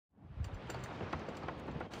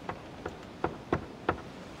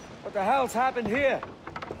What the hell's happened here?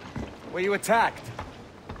 Were you attacked?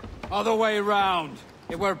 Other way round.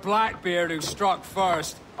 It were Blackbeard who struck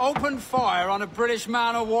first. Opened fire on a British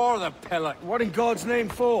man-o'-war, the pillock. What in God's name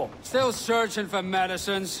for? Still searching for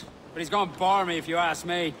medicines, but he's gone barmy if you ask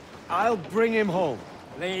me. I'll bring him home.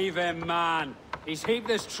 Leave him, man. He's heaped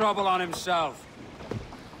this trouble on himself.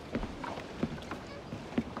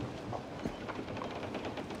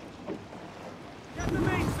 Get the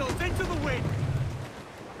mainsails into the wind!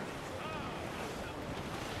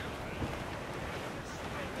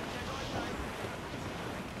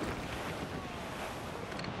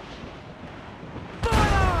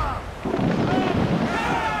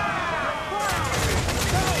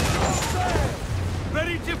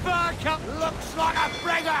 Looks like a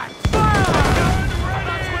frigate! Fire!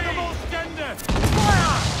 That's with the most tender!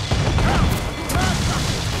 Fire!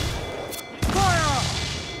 Fire!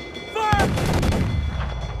 Fire!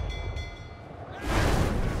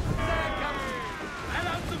 There, Captain! Let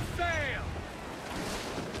out some sail!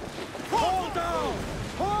 Hold down!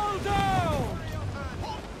 Hold down!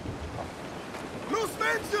 Loose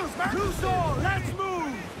mainsails, man! Loose all! Let's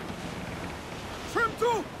move! Trim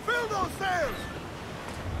to! Fill those sails!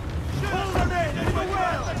 Pull them in the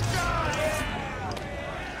well!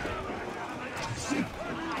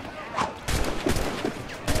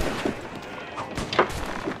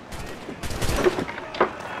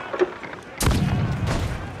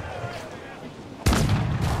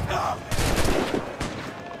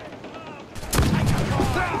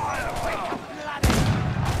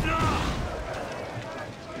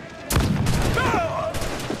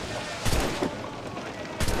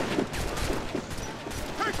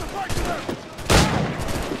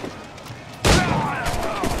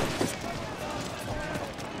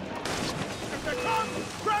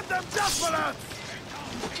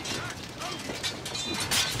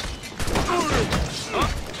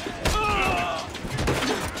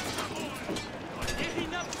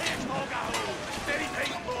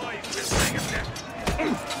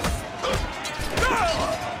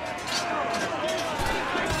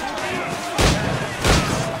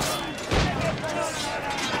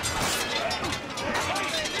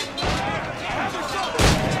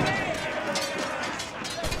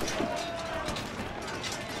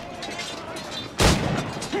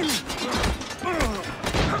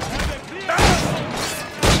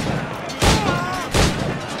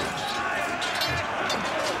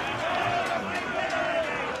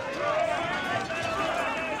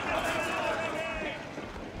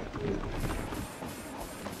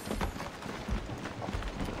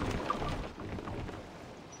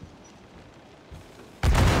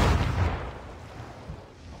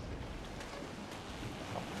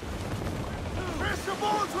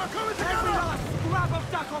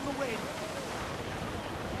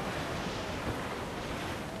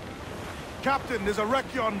 Captain, there's a wreck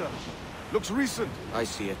yonder. Looks recent. I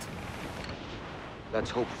see it. Let's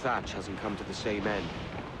hope Thatch hasn't come to the same end.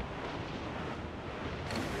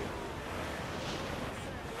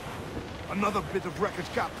 Another bit of wreckage,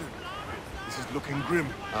 Captain. This is looking grim.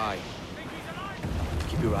 Aye.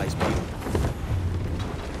 Keep your eyes peeled.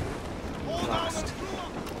 Blast.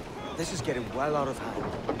 This is getting well out of hand.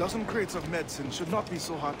 A dozen crates of medicine should not be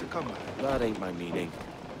so hard to come by. That ain't my meaning.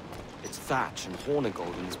 It's Thatch and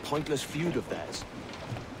Hornigold and this pointless feud of theirs.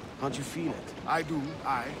 Can't you feel it? I do,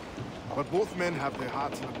 aye. But both men have their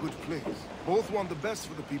hearts in a good place. Both want the best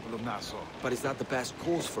for the people of Nassau. But is that the best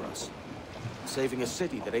cause for us? Saving a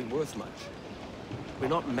city that ain't worth much? We're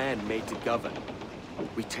not men made to govern.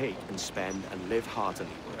 We take and spend and live heartily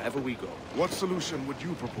wherever we go. What solution would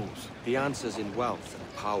you propose? The answer's in wealth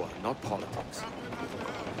and power, not politics.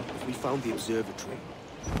 If we found the observatory,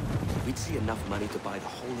 we'd see enough money to buy the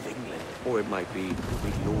whole of England. Or it might be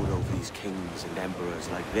we'd lord over these kings and emperors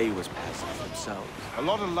like they was peasants themselves. A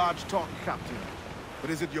lot of large talk, Captain. But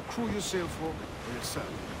is it your crew you sail for, or yourself?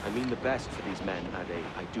 I mean the best for these men, Ade.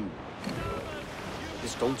 I do.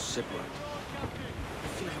 Just don't sit right. I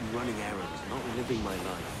feel like I'm running errands, not living my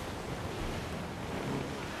life.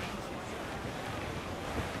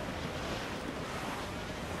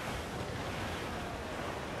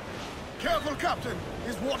 Careful, Captain!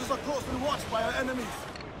 These waters are closely watched by our enemies.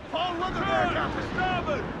 All weather there, Captain!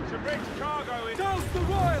 Starboard! Some rich cargo in. Douse the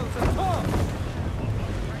royals and tops!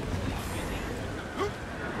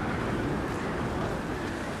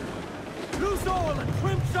 Loose all and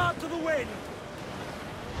trim sharp to the wind!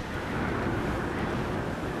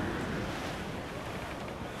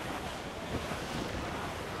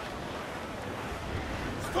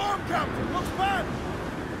 Storm, Captain! Looks bad!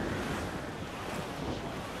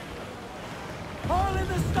 Haul in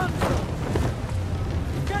the stunsails!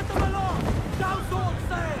 Get them along! Douse all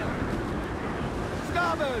sail!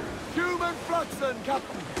 starboard! Human flotsam,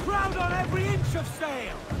 Captain! Crowd on every inch of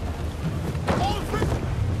sail! All fit!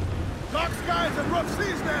 Dark skies and rough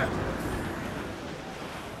seas there!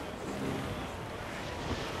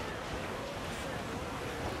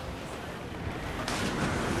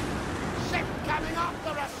 Ship coming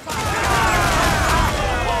after us!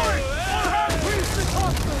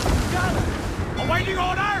 Awaiting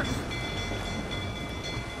orders!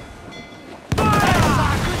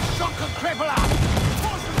 Fire! Good shot could cripple us!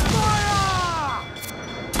 Fire!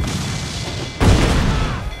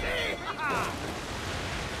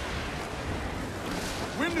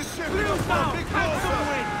 Wind is shifting Clear up for a now! big Catch blow, the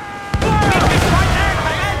sir. wind! Right there,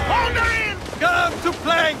 hold her in! Get up to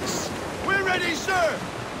planks! We're ready, sir!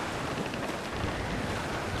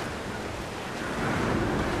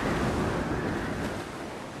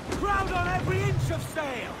 Crowd on every inch of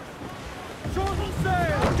sail! Shorten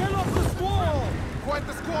sail! Get off the squall! Quite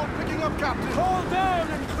the squall picking up, Captain! Hold down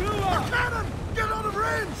and crew up! Cannon! Get out of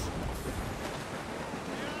range!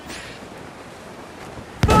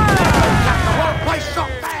 Fire! Got the whole place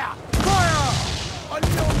shot there! Fire! On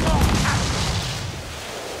your mark, Captain!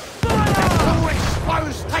 Fire! All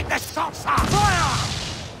exposed! Take the shots up! Fire!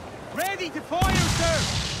 Ready to fire, sir!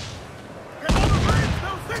 Get out of range!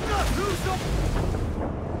 No signal! Who's up?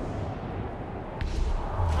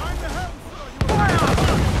 Mind the helm, sir! You Fire!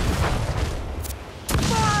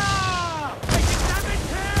 Fire! Taking damage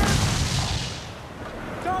here!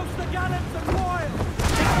 Douse the gallants and royal!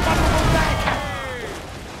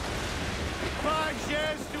 Five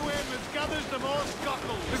shares to him as gathers the more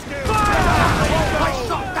scuttles. This game Place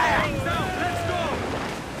shot there! Let's go!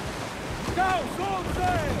 Douse all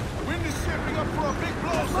sail! Wind is shifting up for a big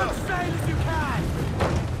blow, As much sir! sail as you can!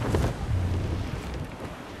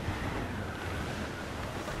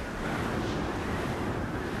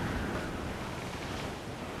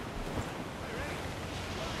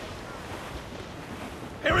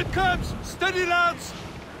 Here it comes! Steady, lads!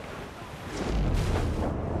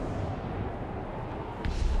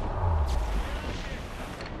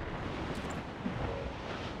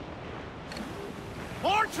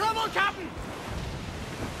 More trouble, Captain!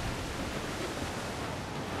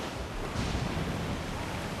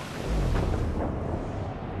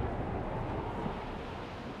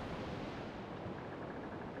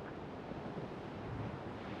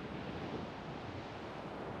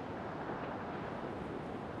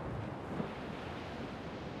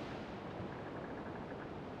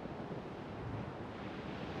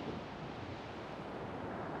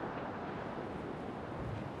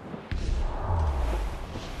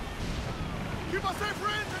 Keep us safe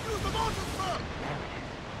range and use the motors, sir!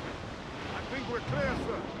 I think we're clear,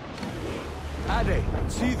 sir. Addy,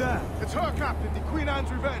 see there? It's her, Captain, the Queen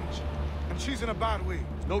Anne's Revenge. And she's in a bad way.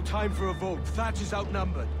 No time for a vote. Thatch is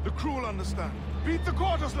outnumbered. The crew will understand. Beat the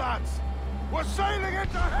quarters, lads! We're sailing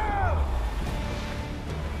into hell!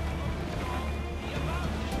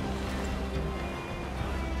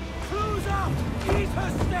 Crew's up! Eat her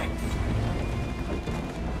sticks!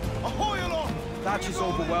 Ahoy aloft! Thatch is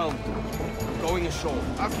overwhelmed. Going ashore.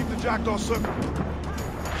 I'll keep the jackdaw circle.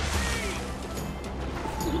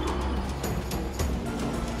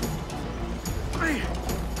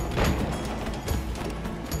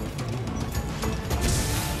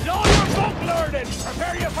 Know your book learning!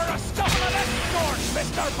 Prepare you for a scuffle and escort,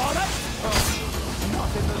 Mr. Bonnet!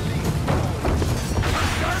 Not in the least. For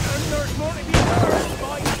certain there's more to be learned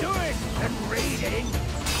by doing than reading.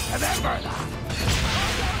 Remember that!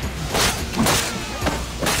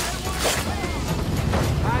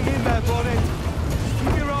 Hang in there, Bonnet.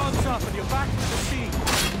 Keep your arms up and your back to the sea.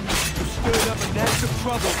 You stirred up a nest of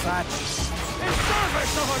trouble, Thatch. In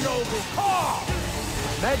service of a noble cause!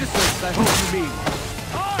 Medicines, I hope you mean.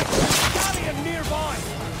 Aye, galleon nearby.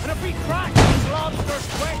 And if we crack these lobsters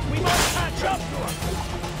quick, we might catch up to her.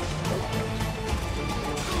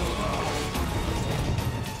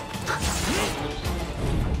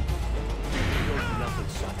 Nothing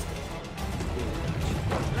such.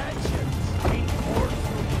 Legends, we poured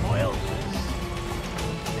through wilderness.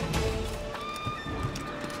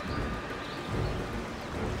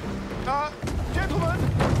 Gentlemen,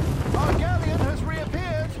 our galleon has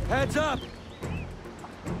reappeared. Heads up!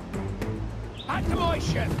 Back to my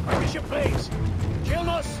ship, quick as you please. She'll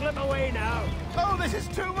not slip away now. Oh, this is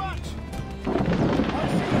too much! I'll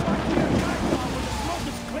see you back to your jackdaw when the smoke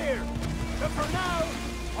is clear. But for now,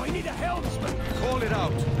 I need a helmsman. Call it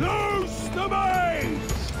out. Loose the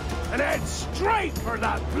mains! And head straight for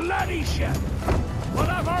that bloody ship. We'll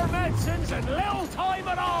have our medicines in little time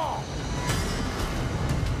at all.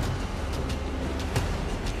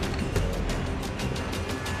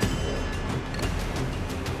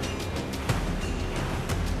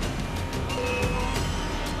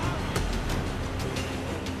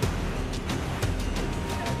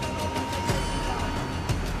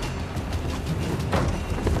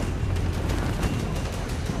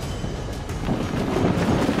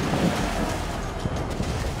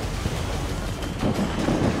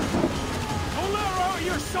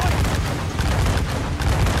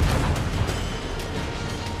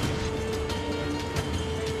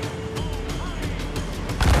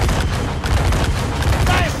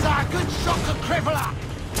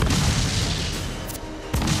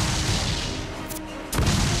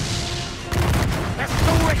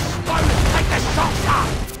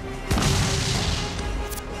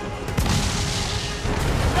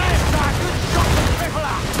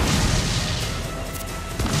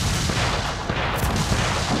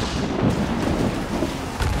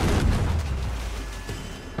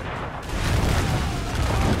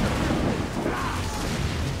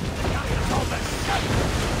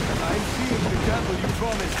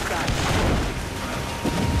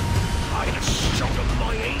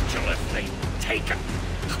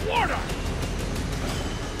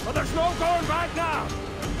 but there's no going back now.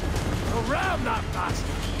 So ram that bastard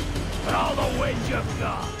with all the wind you've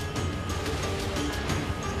got.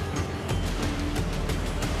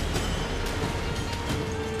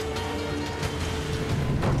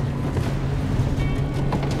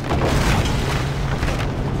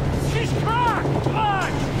 She's cracked!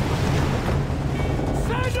 Fudge!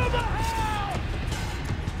 Send him to hell!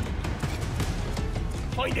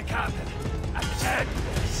 Find the captain and tend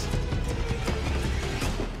this.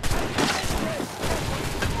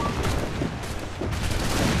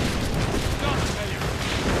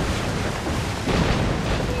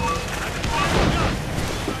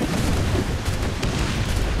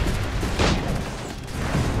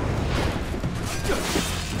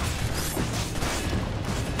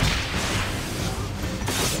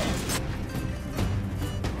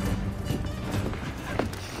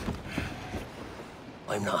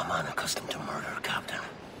 I'm not a man accustomed to murder, Captain.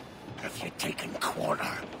 If you'd taken quarter,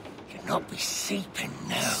 you'd not be seeping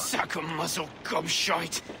now. Sack of muzzle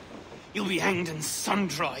gobshite. You'll be hanged and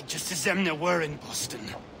sun-dried, just as them there were in Boston.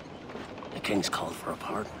 The King's called for a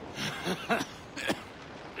pardon.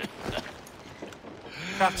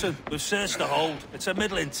 Captain, we've searched the hold. It's a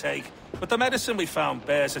middling take, but the medicine we found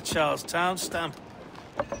bears a Charlestown stamp.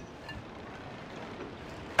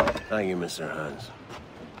 Thank you, Mr. Hans.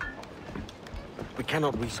 We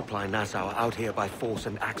cannot resupply Nassau out here by force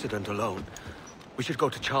and accident alone. We should go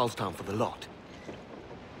to Charlestown for the lot.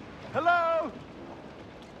 Hello?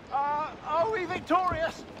 Are we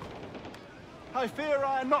victorious? I fear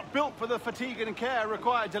I am not built for the fatigue and care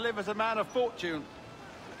required to live as a man of fortune.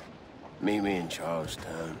 Meet me in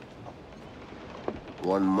Charlestown.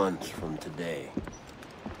 1 month from today.